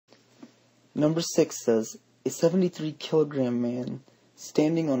Number 6 says, a 73-kilogram man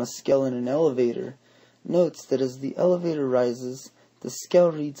standing on a scale in an elevator notes that as the elevator rises, the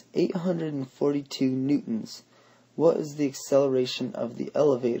scale reads 842 newtons. What is the acceleration of the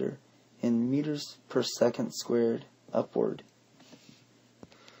elevator in meters per second squared upward?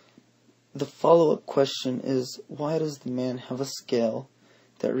 The follow-up question is, why does the man have a scale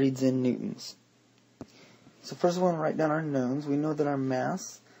that reads in newtons? So first we want to write down our knowns. We know that our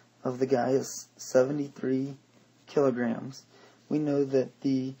mass of the guy is 73 kilograms. We know that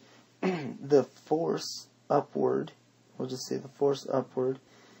the force upward, we'll just say the force upward,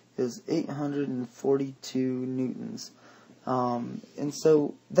 is 842 newtons. And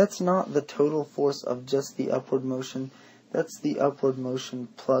so that's not the total force of just the upward motion. That's the upward motion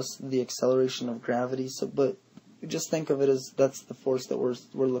plus the acceleration of gravity. So, but just think of it as that's the force that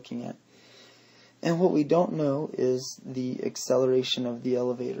we're looking at. And what we don't know is the acceleration of the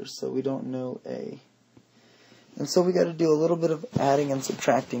elevator. So we don't know A. And so we got to do a little bit of adding and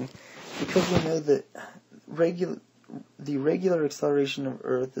subtracting, because we know that the regular acceleration of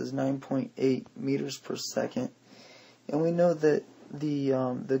Earth is 9.8 meters per second, and we know that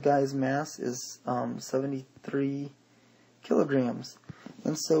the guy's mass is 73 kilograms.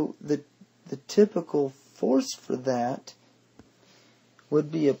 And so the typical force for that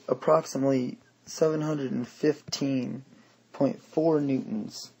would be approximately 715.4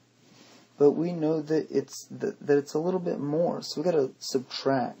 newtons. But we know that it's a little bit more, so we got to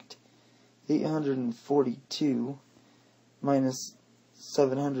subtract 842 minus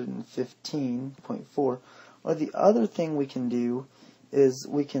 715.4. Or the other thing we can do is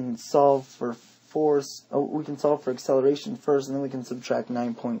we can solve for acceleration first, and then we can subtract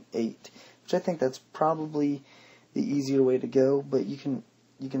 9.8, which I think that's probably the easier way to go. But we can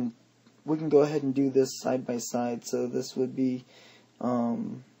go ahead and do this side by side. So this would be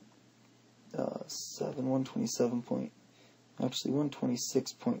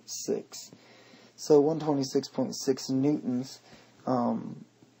 126.6. So 126.6 newtons.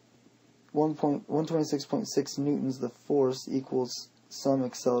 126.6 newtons, the force, equals some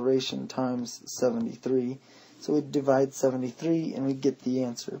acceleration times 73. So we divide 73 and we get the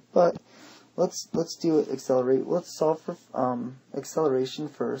answer. But let's do it accelerate. Let's solve for acceleration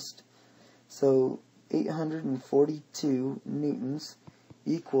first. So 842 newtons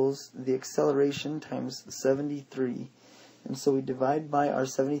equals the acceleration times 73. And so we divide by our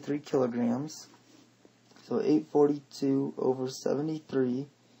 73 kilograms. So 842 over 73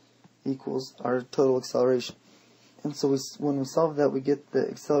 equals our total acceleration. And so when we solve that, we get the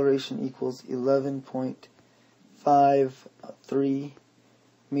acceleration equals 11.53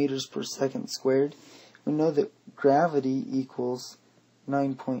 meters per second squared. We know that gravity equals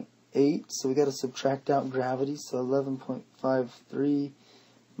 9.8, so we got to subtract out gravity. So 11.53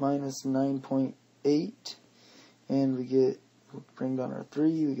 minus 9.8, and we'll bring down our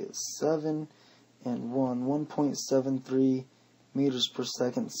 3, we get 7 and 1.73 meters per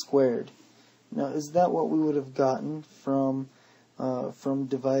second squared. Now, is that what we would have gotten from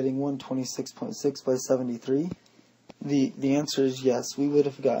dividing 126.6 by 73? The answer is yes. We would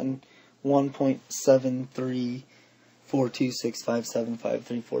have gotten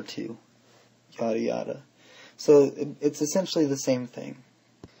 1.734265755342, yada yada. So it's essentially the same thing.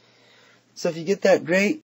 So if you get that, great.